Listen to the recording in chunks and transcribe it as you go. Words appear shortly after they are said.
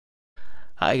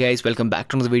Hi guys, welcome back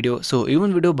to the video. So ಈ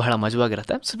ಒಂದು video ಬಹಳ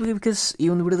ಮಜವಾಗಿರುತ್ತೆ. ಸೊ ಬಿಕಾಸ್ ಈ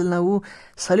ಒಂದು ವಿಡಿಯೋದಲ್ಲಿ ನಾವು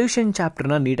ಸೊಲ್ಯೂಷನ್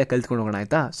ಚಾಪ್ಟರ್ನ ನೀಟಾಗಿ ಕಲ್ತ್ಕೊಂಡು ಹೋಗೋಣ,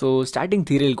 ಆಯಿತಾ. ಸೊ ಸ್ಟಾರ್ಟಿಂಗ್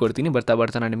ಥಿಯರಿಯಲ್ಲಿ ಕೊಡ್ತೀನಿ,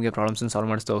 ಬರ್ತಾ ನಾನು ನಿಮಗೆ ಪ್ರಾಬ್ಲಮ್ಸ್ನ ಸಾಲ್ವ್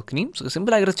ಮಾಡಿಸ್ತಾ ಹೋಗ್ತೀನಿ. ಸೊ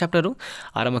ಸಿಂಪಲ್ ಆಗಿರೋ ಚಾಪ್ಟರು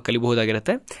ಆರಾಮಾಗಿ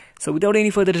ಕಲಿಬಹುದಾಗಿರುತ್ತೆ. So without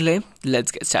any further delay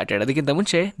let's get started. ಅದಕ್ಕಿಂತ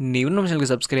ಮುಂಚೆ ನೀವು ನಮ್ಮ ಚಾನಲ್ಗೆ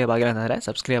ಸಬ್ಸ್ಕ್ರೈಬ್ ಆಗಿಲ್ಲ ಅಂತಂದರೆ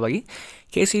ಸಬ್ಸ್ಕ್ರೈಬ್ ಆಗಿ,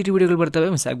 KCET ವಿಡಿಯೋಗಳು ಬರ್ತವೆ,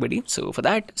 ಮಿಸ್ ಆಗಬೇಡಿ. ಸೊ ಫಾರ್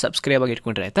ದ್ಯಾಟ್ ಸಬ್ಸ್ಕ್ರೈಬ್ ಆಗಿ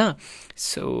ಇಟ್ಕೊಂಡ್ರೆ ಆಯಿತಾ.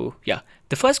 So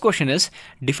the first question is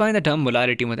define the term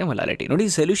molarity ಮತ್ತು ಮೊಲಾರಿಟಿ. ನೋಡಿ,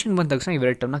 ಸೊಲ್ಯೂಷನ್ ಬಂದ ತಕ್ಷಣ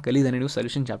ಇವೆರಡು ಟರ್ಮ್ನ ಕಲಿದಾನೆ ನೀವು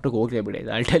ಸೊಲ್ಯೂಷನ್ ಚಾಪ್ಟರ್ಗೆ ಹೋಗಲೇ ಬಿಡಿ.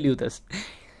 I tell you this,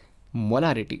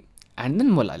 molarity and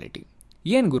then molality.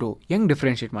 ಏನು ಗುರು, ಹೆಂಗೆ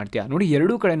ಡಿಫ್ರೆನ್ಷಿಯೇಟ್ ಮಾಡ್ತೀಯಾ? ನೋಡಿ,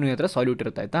 ಎರಡೂ ಕಡೆ ನಿಮ್ಮ ಹತ್ರ ಸಾಲ್ಯೂಟ್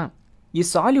ಇರುತ್ತೆ, ಆಯಿತಾ. ಈ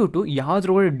ಸಾಲ್ಯೂಟು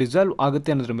ಯಾವುದ್ರೊಳಗೆ ಡಿಸಾಲ್ವ್ ಆಗುತ್ತೆ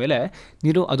ಅನ್ನೋದ್ರ ಮೇಲೆ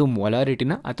ನೀನು ಅದು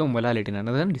ಮೊಲಾರಿಟಿನ ಅಥವಾ ಮೊಲಾಲಿಟಿನ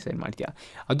ಅನ್ನೋದನ್ನು ಡಿಸೈಡ್ ಮಾಡ್ತೀಯಾ.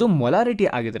 ಅದು ಮೊಲಾರಿಟಿ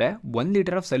ಆಗಿದ್ರೆ 1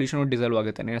 ಲೀಟರ್ ಆಫ್ ಸೊಲ್ಯೂಷನ್ ಡಿಸಾಲ್ವ್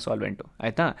ಆಗುತ್ತೆ ನೀನು ಸಾಲ್ವೆಂಟು,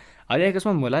 ಆಯಿತಾ. ಅದೇ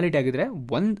ಅಕಸ್ಮಾತ್ ಮೊಲಾಲಿಟಿ ಆಗಿದ್ರೆ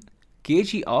 1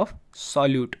 kg ಆಫ್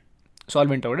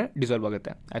ಸಾಲ್ವೆಂಟ್ ಒಳಗಡೆ ಡಿಸಾಲ್ವ್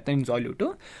ಆಗುತ್ತೆ, ಆಯಿತಾ. ನಿಮ್ಮ ಸಾಲ್ಯೂಟು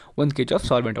 1 kg ಆಫ್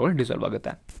ಸಾಲ್ವೆಂಟ್ ಒಳಗಡೆ ಡಿಸಾಲ್ವ್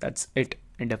ಆಗುತ್ತೆ. That's it.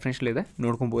 ಡಿಫ್ರೆನ್ಷಿಯಲ್ ಇದೆ,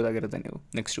 ನೋಡ್ಕೊಬೋದಾಗಿರುತ್ತೆ ನೀವು.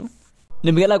 ನೆಕ್ಸ್ಟು,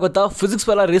 ನಿಮಗೆಲ್ಲ ಗೊತ್ತಾ, ಫಿಸಿಕ್ಸ್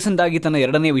ವಾಲ ರೀಸೆಂಟಾಗಿ ತನ್ನ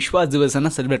 2ನೇ ವಿಶ್ವಾಸ ದಿವಸನ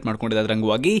ಸೆಲೆಬ್ರೇಟ್ ಮಾಡ್ಕೊಂಡಿದೆ. ಅದರ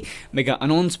ಅಂಗವಾಗಿ mega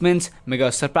announcements, mega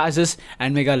surprises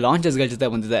and mega ಲಾಂಚಸ್ಗಳ ಜೊತೆ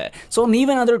ಬಂದಿದೆ. ಸೊ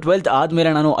ನೀವೇನಾದರೂ 12th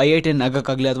ಆದಮೇಲೆ ನಾನು IIT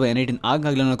ಆಗೋಕ್ಕಾಗಲಿ ಅಥವಾ NIT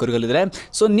ಆಗಾಗಲಿ ಅನ್ನೋ ಕರುಗಲಿದ್ರೆ,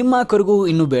 ಸೊ ನಿಮ್ಮ ಕರುಗು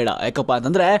ಇನ್ನೂ ಬೇಡ. ಯಾಕಪ್ಪ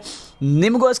ಅಂತಂದರೆ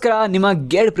ನಿಮಗೋಸ್ಕರ ನಿಮ್ಮ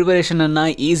ಗೇಟ್ ಪ್ರಿಪರೇಷನನ್ನು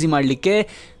ಈಸಿ ಮಾಡಲಿಕ್ಕೆ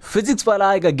ಫಿಸಿಕ್ಸ್ ವಾಲ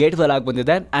ಈಗ ಗೇಟ್ ವಾಲ ಆಗಿ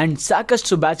ಬಂದಿದೆ ಆ್ಯಂಡ್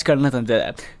ಸಾಕಷ್ಟು ಬ್ಯಾಚ್ಗಳನ್ನ ತಂದಿದೆ.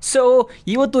 ಸೊ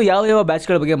ಇವತ್ತು ಯಾವ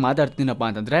ಬ್ಯಾಚ್ಗಳ ಬಗ್ಗೆ ಮಾತಾಡ್ತೀನಪ್ಪ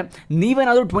ಅಂತಂದರೆ,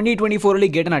 ನೀವೇನಾದರೂ 2024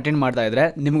 ಗೇಟನ್ನು ಅಟೆಂಡ್ ಮಾಡ್ತಾ ಇದ್ರೆ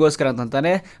ನಿಮಗೋಸ್ಕರ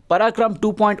ಅಂತಂತಾನೆ ಪರಾಕ್ರಮ್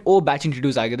 2.0 ಬ್ಯಾಚ್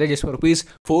ಇಂಟ್ರೊಡ್ಯೂಸ್ ಆಗಿದೆ, ಜಸ್ಟ್ ಫಾರ್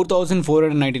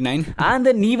 ₹4499. ಆ್ಯಂಡ್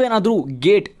ದೆನ್ ನೀವೇನಾದರೂ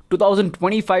ಗೇಟ್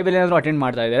 2025 ಏನಾದರೂ ಅಟೆಂಡ್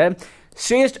ಮಾಡ್ತಾ ಇದ್ದಾರೆ,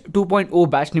 ಶ್ರೇಷ್ಠ 2.0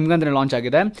 ಬ್ಯಾಚ್ ನಿಮ್ಗಂದ್ರೆ ಲಾಂಚ್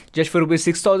ಆಗಿದೆ, ಜಸ್ಟ್ ಫಾರ್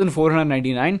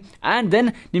 ₹6499. ಆ್ಯಂಡ್ ದೆನ್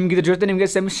ನಿಮ್ಗೆ ಇದ್ರ ಜೊತೆ ನಿಮಗೆ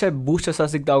ಸೆಮಿಸ್ಟರ್ ಬೂಸ್ಟರ್ ಸಹ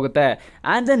ಸಿಗ್ತಾ ಹೋಗುತ್ತೆ.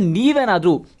 ಆ್ಯಂಡ್ ದೆನ್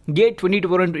ನೀವೇನಾದರೂ ಗೇಟ್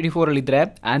 2024 ಇದ್ದರೆ,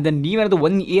 ಆ್ಯಂಡ್ ದೆನ್ ನೀವೇನಾದರೂ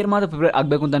 1 year ಮಾತ್ರ ಪ್ರಿಪೇರ್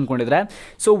ಆಗಬೇಕು ಅಂತ ಅಂದ್ಕೊಂಡಿದ್ರೆ,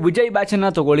 ಸೊ ವಿಜಯ್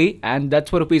ಬ್ಯಾಚನ್ನು ತೊಗೊಳ್ಳಿ. And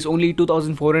that's for only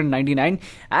 ₹2499.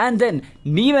 And then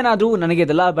ನೀವೇನಾದರೂ ನನಗೆ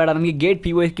ಇದೆಲ್ಲ ಬೇಡ, ನನಗೆ ಗೇಟ್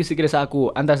PYQ ಸಿಕ್ಕರೆ ಸಾಕು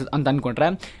ಅಂತ ಅಂದ್ಕೊಂಡ್ರೆ,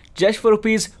 ಜಸ್ಟ್ ಫಾರ್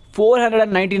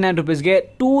 ₹499ಗೆ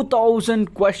 2000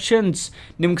 ಕ್ವಶನ್ಸ್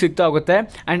ನಿಮ್ಗೆ ಸಿಗ್ತಾ ಹೋಗುತ್ತೆ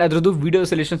ಆ್ಯಂಡ್ ಅದರದ್ದು ವಿಡಿಯೋ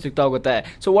ಸೊಲ್ಯೂಷನ್ ಸಿಗ್ತಾ ಹೋಗುತ್ತೆ.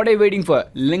 So what I waiting for?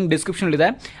 Link ಡಿಸ್ಕ್ರಿಪ್ಷನಲ್ಲಿದೆ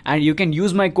and you can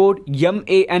use my code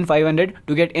MAN500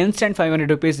 to get instant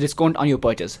 ₹500 discount on your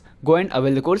purchase. Go and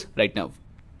avail the course right now.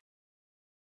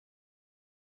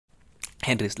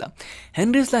 Henry's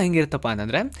ಲಾ ಹೆಂಗಿರುತ್ತಪ್ಪ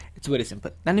ಅಂತಂದರೆ, it's very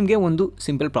simple. ನಾನು ನಿಮಗೆ ಒಂದು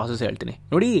simple process ಹೇಳ್ತೀನಿ.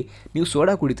 ನೋಡಿ, ನೀವು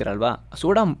soda ಕುಡಿತೀರಲ್ವಾ,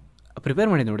 soda prepare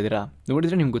ಮಾಡಿ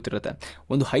ನೋಡಿದರೆ ನಿಮ್ಗೆ ಗೊತ್ತಿರುತ್ತೆ.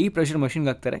 ಒಂದು ಹೈ ಪ್ರೆಷರ್ ಮಷಿನ್ಗೆ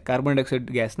ಹಾಕ್ತಾರೆ, ಕಾರ್ಬನ್ ಡೈಆಕ್ಸೈಡ್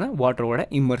ಗ್ಯಾಸ್ನ ವಾಟರ್ ಒಳಗಡೆ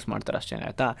ಇಮ್ಮರ್ಸ್ ಮಾಡ್ತಾರೆ, ಅಷ್ಟೇ,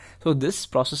 ಆಯಿತಾ. So this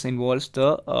process involves the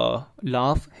law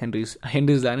of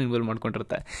Henry's ಲಾನ involve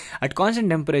ಮಾಡ್ಕೊಂಡಿರುತ್ತೆ. At constant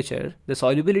temperature the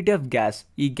solubility of gas,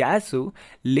 ಈ ಗ್ಯಾಸು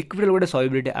ಲಿಕ್ವಿಡ್ ಒಳಗಡೆ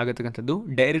solubility ಆಗತಕ್ಕಂಥದ್ದು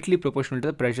directly proportional to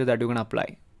the pressure that you can apply.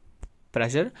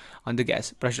 pressure of the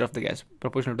gas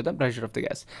proportional to the pressure of the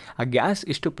gas. ಆ gas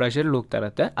ಇಷ್ಟು ಪ್ರೆಷರಲ್ಲಿ ಹೋಗ್ತಾ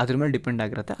ಇರುತ್ತೆ, ಅದ್ರ ಮೇಲೆ depend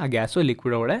ಆಗಿರುತ್ತೆ. ಆ ಗ್ಯಾಸು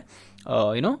ಲಿಕ್ವಿಡ್ ಒಳಗಡೆ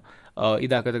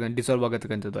ಇದಾಗತಕ್ಕಂಥ ಡಿಸಾಲ್ವ್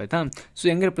ಆಗತಕ್ಕಂಥದ್ದು, ಆಯಿತಾ. ಸೊ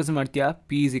ಹೆಂಗೆ ರೆಪ್ರೆಸೆಂಟ್ ಮಾಡ್ತೀಯಾ?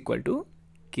 P =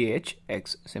 KHX.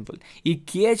 ಸಿಂಪಲ್. ಈ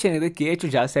KH ಏನಿದೆ, KH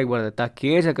ಜಾಸ್ತಿ ಆಗಬಾರ್ದತ್ತಾ.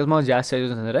 KH ಅಕಸ್ಮಾತ್ ಜಾಸ್ತಿ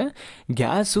ಆಯಿತು ಅಂತಂದರೆ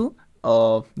ಗ್ಯಾಸು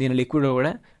ನೀನು ಲಿಕ್ವಿಡ್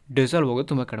ಒಳಗಡೆ ಡಿಸಾಲ್ವ್ ಹೋಗೋದು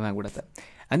ತುಂಬ ಕಡಿಮೆ ಆಗಿಬಿಡುತ್ತೆ.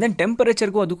 ಆ್ಯಂಡ್ ದೆನ್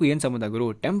ಟೆಂಪರೇಚರ್ಗೂ ಅದಕ್ಕೂ ಏನು ಸಂಬಂಧ ಗುರು?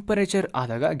 ಟೆಂಪರೇಚರ್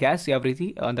ಆದಾಗ ಗ್ಯಾಸ್ ಯಾವ ರೀತಿ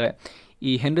ಅಂದರೆ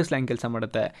ಈ ಹೆನ್ರೀಸ್ ಲಾ ಕೆಲಸ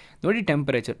ಮಾಡುತ್ತೆ ನೋಡಿ.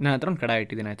 ಟೆಂಪರೇಚರ್, ನಾನು ಹತ್ರ ಒಂದು ಕಡಾಯಿ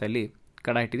ಇಟ್ಟಿದ್ದೀನಿ, ಆಯಿತಾ. ಇಲ್ಲಿ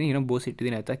ಕಡಾಯಿ ಇಟ್ಟಿದ್ದೀನಿ, ಬೋಸ್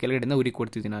ಇಟ್ಟಿದ್ದೀನಿ, ಆಯಿತಾ. ಕೆಳಗಡೆಯಿಂದ ಉರಿ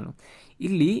ಕೊಡ್ತಿದ್ದೀನಿ ನಾನು.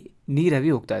 ಇಲ್ಲಿ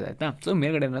ನೀರಾವಿ ಹೋಗ್ತಾ ಇದೆ, ಆಯಿತಾ. ಸೊ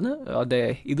ಮೇಲ್ಗಡೆ ನಾನು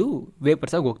ಇದು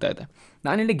ವೇಪರ್ಸಾಗಿ ಹೋಗ್ತಾ ಇದೆ.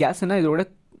 ನಾನಿಲ್ಲಿ ಗ್ಯಾಸನ್ನು ಇದರೊಳಗೆ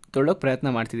ತೊಗೊಳ್ಳೋಕೆ ಪ್ರಯತ್ನ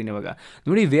ಮಾಡ್ತಿದ್ದೀನಿ. ಇವಾಗ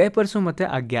ನೋಡಿ, ವೇಪರ್ಸು ಮತ್ತು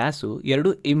ಆ ಗ್ಯಾಸು ಎರಡು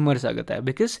ಇಮ್ಮರ್ಸ್ ಆಗುತ್ತೆ,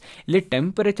 ಬಿಕಾಸ್ ಇಲ್ಲಿ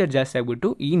ಟೆಂಪರೇಚರ್ ಜಾಸ್ತಿ ಆಗಿಬಿಟ್ಟು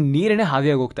ಈ ನೀರನ್ನೇ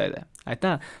ಹಾವಿಯಾಗಿ ಹೋಗ್ತಾ ಇದೆ,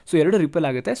 ಆಯಿತಾ. ಸೊ ಎರಡು ರಿಪಲ್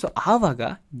ಆಗುತ್ತೆ. ಸೊ ಆವಾಗ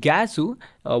ಗ್ಯಾಸು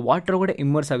ವಾಟರ್ ಒಳಗಡೆ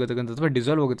ಇಮ್ಮರ್ಸ್ ಆಗತಕ್ಕಂಥದ್ದು ಅಥವಾ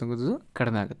ಡಿಸಾಲ್ವ್ ಆಗತಕ್ಕಂಥದ್ದು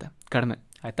ಕಡಿಮೆ,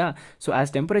 ಆಯಿತಾ. So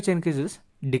as temperature increases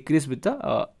decrease with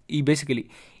basically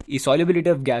ಈ ಸಾಲ್ಯುಬಿಲಿಟಿ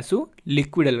ಆಫ್ ಗ್ಯಾಸು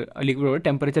ಲಿಕ್ವಿಡ್ ಒಳಗಡೆ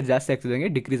ಟೆಂಪರೇಚರ್ ಜಾಸ್ತಿ ಆಗ್ತಿದ್ದಂಗೆ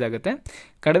ಡಿಕ್ರೀಸ್ ಆಗುತ್ತೆ,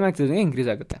 ಕಡಿಮೆ ಆಗ್ತಿದ್ದಂಗೆ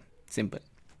ಇನ್ಕ್ರೀಸ್ ಆಗುತ್ತೆ. Simple.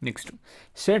 Next,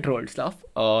 set roles of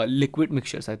liquid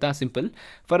mixtures, ಆಯಿತಾ. Simple.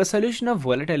 For a solution of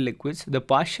volatile liquids the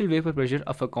partial vapour pressure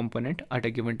of a component at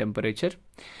a given temperature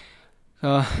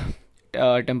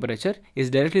is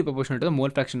directly proportional to the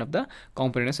mole fraction of the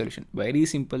component solution. Very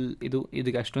simple.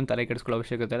 ಇದಕ್ಕೆ ಅಷ್ಟೊಂದು ತಲೆ ಕೆಡಿಸ್ಕೊಳ್ಳೋ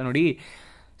ಅವಶ್ಯಕತೆ ಇಲ್ಲ. ನೋಡಿ,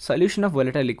 solution of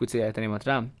volatile liquids ಆಯ್ತಾ ನಿಮ್ಮ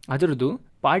ಹತ್ರ, ಅದರದ್ದು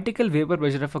particle vapour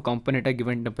pressure of a component at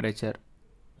given temperature.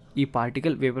 ಈ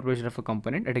particle vapour pressure of a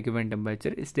component at a given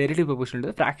temperature is directly proportional to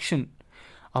the fraction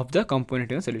of the component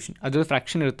in solution. ಅದರ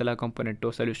fraction ಇರುತ್ತಲ್ಲ component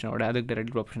solution ಒಳಗಡೆ, ಅದಕ್ಕೆ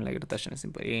direct proportional ಆಗಿರುತ್ತೆ, ಅಷ್ಟೇ,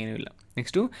 simple, ಏನೂ ಇಲ್ಲ.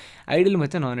 Next, ideal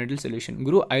ಮತ್ತು ನಾನ್ ಐಡಿಯಲ್ ಸೊಲ್ಯೂಷನ್.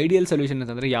 ಗುರು, ideal solution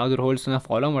ಅಂತಂದರೆ ಯಾವ್ದು ರೂಲ್ಸ್ನ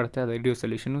ಫಾಲೋ ಮಾಡುತ್ತೆ ಅದು ಐಡಿಯಲ್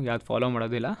ಸೊಲ್ಯೂಷನು, ಯಾವ್ದು ಫಾಲೋ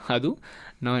ಮಾಡೋದಿಲ್ಲ ಅದು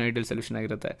ನಾನ್ ಐಡಿಯಲ್ ಸೊಲ್ಯೂಷನ್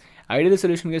ಆಗಿರುತ್ತೆ. ಐಡಿಯಲ್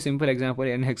ಸೊಲ್ಯೂಷನ್ಗೆ ಸಿಂಪಲ್ ಎಕ್ಸಾಂಪಲ್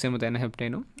NHexane ಮತ್ತು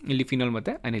NH10, ಇಲ್ಲಿ ಫಿನಾಲ್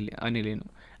ಮತ್ತು ಅನಿಲೀನು,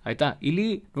 ಆಯಿತಾ. ಇಲ್ಲಿ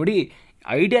ನೋಡಿ,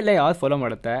 ಐಡಿಯಲ್ಲ ಯಾವ್ದು ಫಾಲೋ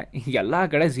ಮಾಡುತ್ತೆ, ಎಲ್ಲ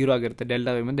ಕಡೆ 0 ಆಗಿರುತ್ತೆ.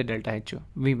 ಡೆಲ್ಟಾ ವಿ ಮತ್ತು ಡೆಲ್ಟಾ ಹೆಚ್ಚು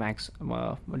V Max,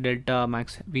 delta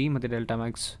Max V ಮತ್ತು ಡೆಲ್ಟಾ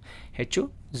ಮ್ಯಾಕ್ಸ್ ಹೆಚ್ಚು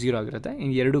 0 ಆಗಿರುತ್ತೆ.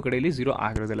 ಇನ್ನು ಎರಡು ಕಡೆಯಲ್ಲಿ 0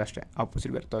 ಆಗಿರೋದಿಲ್ಲ ಅಷ್ಟೇ,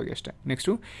 ಆಪೋಸಿಟ್ ಬರ್ತಾ ಹೋಗಿ ಅಷ್ಟೇ.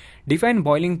 ನೆಕ್ಸ್ಟು ಡಿಫೈನ್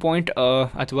ಬಾಯ್ಲಿಂಗ್ ಪಾಯಿಂಟ್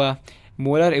ಅಥವಾ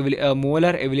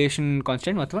ಮೋಲಾರ್ ಎವ್ಯುಲೇಷನ್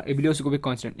ಕಾನ್ಸ್ಟೆಂಟ್ ಅಥವಾ ಎಬಿಲಿಯೋಸ್ಕೋಪಿಕ್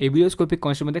ಕಾನ್ಸ್ಟೆಂಟ್. ಎಬಿಲಿಯೋಸ್ಕೋಪಿಕ್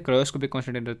ಕಾನ್ಸ್ಟೆಂಟ್ ಮತ್ತು ಕ್ರಯೋಸ್ಕೋಪಿಕ್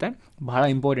ಕಾನ್ಸ್ಟೆಂಟ್ ಇರುತ್ತೆ, ಭಾಳ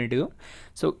ಇಂಪಾರ್ಟೆಂಟ್ ಇದು.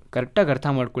 ಸೊ ಕರೆಕ್ಟಾಗಿ ಅರ್ಥ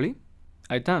ಮಾಡ್ಕೊಳ್ಳಿ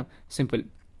ಆಯಿತಾ. Simple,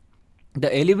 the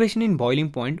elevation in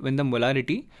boiling point when the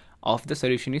molarity of the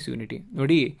solution is unity.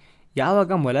 ನೋಡಿ,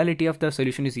 ಯಾವಾಗ molality of the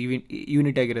solution is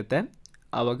unit ಆಗಿರುತ್ತೆ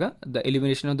ಆವಾಗ the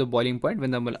elimination of the boiling point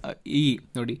when the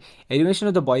ನೋಡಿ, elimination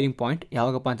of the boiling point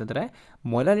ಯಾವಾಗಪ್ಪ ಅಂತಂದರೆ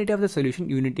molality of the solution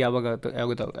unit ಯಾವಾಗ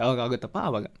ಆಗುತ್ತಪ್ಪ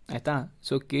ಆವಾಗ, ಆಯಿತಾ.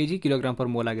 So kg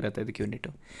kg/mol ಆಗಿರುತ್ತೆ ಇದಕ್ಕೆ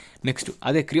ಯೂನಿಟು. ನೆಕ್ಸ್ಟು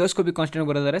ಅದೇ ಕ್ರಿಯೋಸ್ಕೋಪಿಕ್ ಕಾನ್ಸ್ಟೆಂಟ್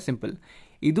ಬರೋದಾರೆ ಸಿಂಪಲ್.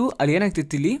 ಇದು ಅಲ್ಲಿ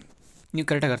ಏನಾಗ್ತಿತ್ತು ಇಲ್ಲಿ ನೀವು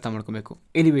ಕರೆಕ್ಟಾಗಿ ಅರ್ಥ ಮಾಡ್ಕೊಬೇಕು.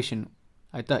 ಎಲಿವೇಷನ್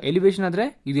ಆಯಿತಾ, ಎಲಿವೇಷನ್ ಆದರೆ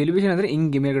ಇದು ಎಲಿವೇಷನ್ ಅಂದರೆ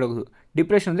ಹಿಂಗೆ ಮೇಲ್ಗಡೆ ಹೋಗೋದು,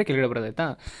 ಡಿಪ್ರೆಷನ್ ಅಂದರೆ ಕೆಳಗಡೆ ಬರೋದು ಆಯಿತಾ.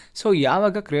 ಸೊ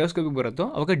ಯಾವಾಗ ಕ್ರಯೋಸ್ಕೋಪಿಕ್ ಬರುತ್ತೋ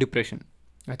ಅವಾಗ ಡಿಪ್ರೆಷನ್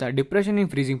ಆಯಿತಾ. Depression in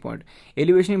freezing point,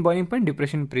 elevation in boiling point,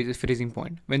 depression freezing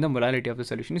point when the molality of the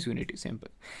solution is unity.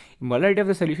 Simple, molality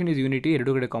of the solution is unity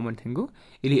ಎರಡು ಕಡೆ ಕಾಮನ್ ಥಿಂಗು.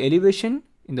 ಇಲ್ಲಿ elevation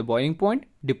in the boiling point,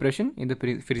 depression in the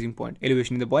freezing point,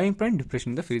 elevation in the boiling point, depression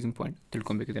in the freezing point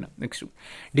ತಿಳ್ಕೊಬೇಕಿದೆ ನಾವು. Next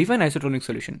define isotonic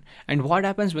solution and what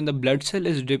happens when the blood cell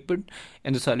is dipped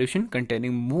in the solution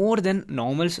containing more than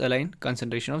normal saline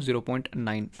concentration of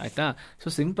 0.9 ಆಯಿತಾ. So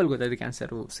simple ಗೊತ್ತಾಯ್ತು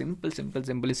answer.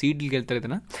 Simple ಸೀಟ್ಗೆ ಹೇಳ್ತಾರೆ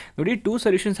ಇದನ್ನು ನೋಡಿ. 2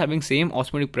 solutions having same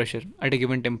osmotic pressure at a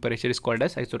given temperature is called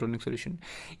as isotonic solution.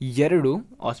 ಎರಡು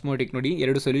osmotic ನೋಡಿ,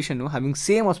 ಎರಡು ಸೊಲ್ಯೂಷನ್ನು having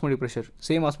same osmotic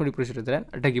pressure ಇದ್ದರೆ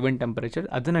at a given temperature,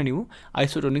 ಅದನ್ನು ನೀವು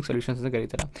ಐಸೋಟೋನಿಕ್ ಸೊಲ್ಯೂಷನ್ಸ್ ಅಂತ ಕರೀತಾರೆ.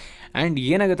 ಆ್ಯಂಡ್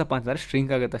ಏನಾಗುತ್ತಪ್ಪ ಅಂತಂದರೆ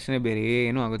ಸ್ಟ್ರಿಂಕ್ ಆಗುತ್ತೆ ಅಷ್ಟೇ, ಬೇರೆ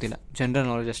ಏನೂ ಆಗೋದಿಲ್ಲ. ಜನರಲ್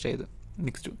ನಾಲೆಜ್ ಅಷ್ಟೇ ಇದು.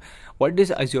 Next what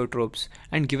is ಐಸೋಟ್ರೋಪ್ಸ್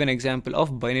and give an example of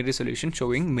binary solution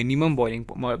sowing minimum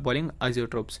boiling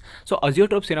ಐಸೋಟ್ರೋಪ್ಸ್. So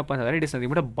ಐಸೋಟ್ರೋಪ್ಸ್ ಏನಪ್ಪ ಅಂತಂದರೆ it is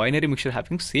nothing but binary mixture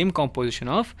having same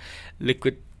composition of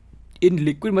liquid. In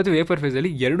liquid ಮತ್ತು ವೇಪರ್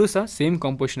ಫೇಸಲ್ಲಿ ಎರಡೂ ಸಹ ಸೇಮ್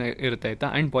ಕಾಂಪೋಸಿಷನ್ ಇರುತ್ತೆ ಆಯಿತಾ.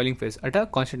 And boiling face at a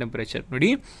constant temperature. ನೋಡಿ,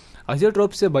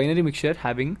 ಐಸೋಟ್ರೋಪ್ಸ್ binary mixture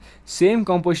having same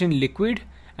composition liquid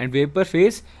and vapour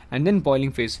face and then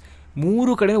boiling face.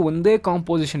 ಮೂರು ಕಡೆ ಒಂದೇ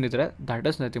composition ಇದ್ದರೆ ದಟ್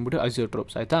ಇಸ್ ನಥಿಂಗ್ ಬಿಟ್ಟು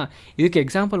ಐಸೋಟ್ರೋಪ್ಸ್ ಆಯಿತಾ. ಇದಕ್ಕೆ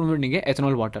ಎಕ್ಸಾಂಪಲ್ ಬಂದ್ಬಿಟ್ಟು ನಿಮಗೆ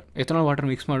ಎಥನಾಲ್ ವಾಟರ್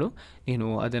ಮಿಕ್ಸ್ ಮಾಡು, ನೀನು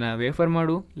ಅದನ್ನು ವೇಫರ್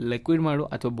ಮಾಡು, ಲಿಕ್ವಿಡ್ ಮಾಡು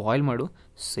ಅಥವಾ ಬಾಯ್ಲ್ ಮಾಡು,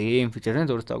 ಸೇಮ್ ಫೀಚರ್ನೇ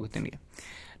ತೋರಿಸ್ತಾ ಹೋಗುತ್ತೆ ನಿಮಗೆ.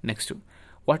 Next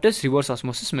what is reverse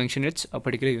osmosis, mention it's a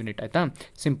particular unit ಆಯಿತಾ.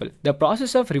 Simple, the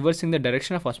process of reversing the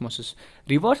direction of osmosis.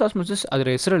 Reverse osmosis ಅದರ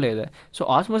ಹೆಸರಲ್ಲೇ ಇದೆ. ಸೊ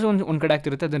ಆಸ್ಮೋಸಿಸ್ ಒಂದು ಕಡೆ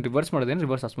ಆಗ್ತಿರುತ್ತೆ, ಅದನ್ನು ರಿವರ್ಸ್ ಮಾಡೋದೇನು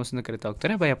ರಿವರ್ಸ್ ಆಸ್ಮೋಸಿಸ್ ಅಂತ ಕರಿತಾ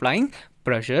ಹೋಗ್ತಾರೆ. By applying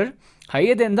pressure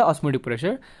higher then the osmotic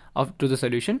pressure to the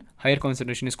solution, higher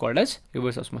concentration is called as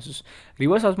reverse osmosis.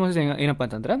 Reverse osmosis ಏನಪ್ಪ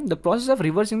ಅಂತಂದರೆ the process of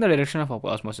reversing the direction of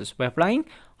osmosis by applying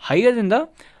higher then the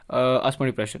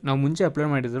osmotic pressure. ನಾವು ಮುಂಚೆ apply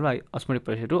ಮಾಡಿದ್ರಲ್ಲ osmotic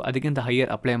pressure, ಅದಕ್ಕಿಂತ higher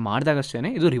apply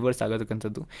ಮಾಡಿದಾಗಷ್ಟೇ ಇದು reverse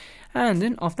ಆಗೋದಕ್ಕಂಥದ್ದು. And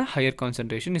then of the higher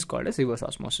concentration is called as reverse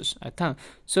osmosis ಆಯಿತಾ.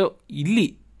 So ಇಲ್ಲಿ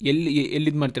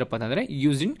ಎಲ್ಲಿದು ಮಾಡ್ತೀರಪ್ಪ ಅಂತಂದರೆ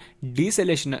use in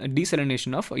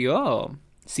ಡಿಸೆಲಿನೇಷನ್ of your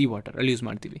C water ಅಲ್ಲಿ use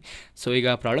ಮಾಡ್ತೀವಿ. ಸೊ ಈಗ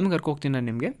ಪ್ರಾಬ್ಲಮ್ ಕರ್ಕೋಗ್ತೀನಿ ನಾನು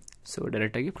ನಿಮಗೆ. ಸೊ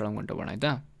ಡೈರೆಕ್ಟಾಗಿ ಪ್ರಾಬ್ಲಮ್ ಹೊಂಟೋಗೋಣ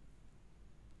ಆಯಿತಾ.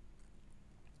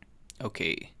 ಓಕೆ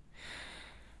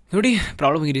ನೋಡಿ,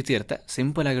 ಪ್ರಾಬ್ಲಮ್ ಈ ರೀತಿ ಇರುತ್ತೆ,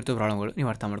 ಸಿಂಪಲ್ ಆಗಿರ್ತವೆ ಪ್ರಾಬ್ಲಮ್ಗಳು, ನೀವು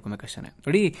ಅರ್ಥ ಮಾಡ್ಕೊಬೇಕಷ್ಟೇ.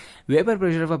 ನೋಡಿ, vapour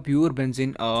pressure of a pure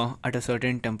benzene at a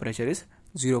certain temperature is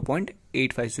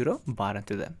 0.850 bar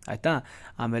ಅಂತಿದೆ ಆಯಿತಾ.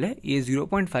 ಆಮೇಲೆ ಈ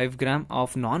 0.5 grams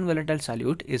of non volatile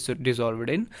salute is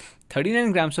dissolved in 39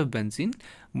 grams of benzene.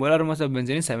 Molar mass of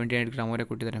benzene 78 grams ವರೆಗೆ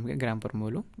ಕೊಟ್ಟಿದ್ದಾರೆ ನಮಗೆ gram per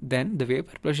Molu. Then the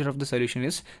vapour pressure of the solution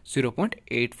is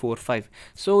 0.845.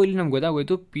 So ಇಲ್ಲಿ ನಮ್ಗೆ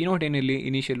ಗೊತ್ತಾಗೋಯ್ತು P0 ಏನಿಲ್ಲಿ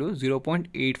ಇನಿಷಿಯಲು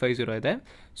 0.850 ಇದೆ.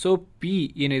 ಸೊ ಪಿ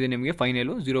ಏನಿದೆ ನಿಮಗೆ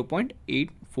ಫೈನಲು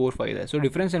 0.845 ಇದೆ. So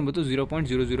difference ಏನ್ಬಿಟ್ಟು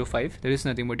 0.005, that is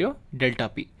nothing but your delta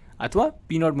P ಅಥವಾ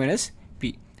P0 ಮೈನಸ್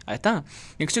ಪಿ ಆಯಿತಾ.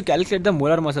 Next calculate the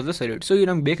molar mass of the salute. So ಈಗ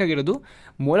ನಮ್ಗೆ ಬೇಕಾಗಿರೋದು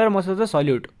molar mass of the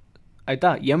salute ಆಯಿತಾ.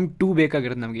 M2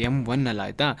 ಬೇಕಾಗಿರೋದು ನಮಗೆ, M1 ಅಲ್ಲ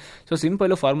ಆಯಿತಾ. ಸೊ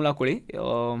ಸಿಂಪಲ್ಲು ಫಾರ್ಮುಲಾ ಹಾಕೊಳ್ಳಿ.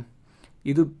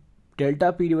 ಇದು delta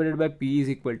P divided by P is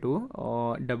equal to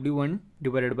W1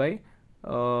 divided by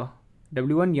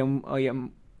W1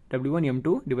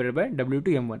 M2 divided by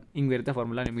W2 M1 ಹಿಂಗೆ ಇರುತ್ತೆ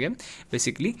ಫಾರ್ಮುಲಾ ನಿಮಗೆ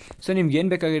ಬೇಸಿಕ್ಲಿ. ಸೊ ನಿಮ್ಗೆ ಏನು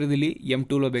ಬೇಕಾಗಿರೋದು ಇಲ್ಲಿ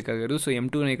M2 ಬೇಕಾಗಿರೋದು. ಸೊ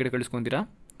M2ನ ಈ ಕಡೆ ಕಳಿಸ್ಕೊತೀರಾ.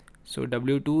 So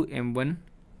W2 M1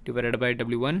 divided by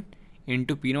W1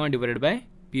 into P0 divided by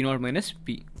P0 minus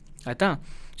P ಆಯಿತಾ.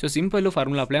 ಸೊ ಸಿಂಪಲ್ಲು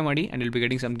ಫಾರ್ಮುಲಾ ಅಪ್ಲೈ ಮಾಡಿ and will be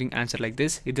getting something answer like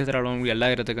this. ಇದೇ ಥರ ನಮಗೆ ಎಲ್ಲ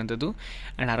ಇರತಕ್ಕಂಥದ್ದು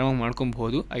ಆ್ಯಂಡ್ ಆರಾಮಾಗಿ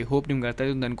ಮಾಡ್ಕೊಬಹುದು. ಐ ಹೋಪ್ ನಿಮ್ಗೆ ಅರ್ಥ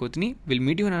ಆಯಿತು ಅಂತ ಅನ್ಕೋತೀನಿ. Will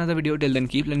meet you in another video. Till then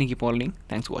keep learning, keep learning.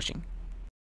 Thanks for watching.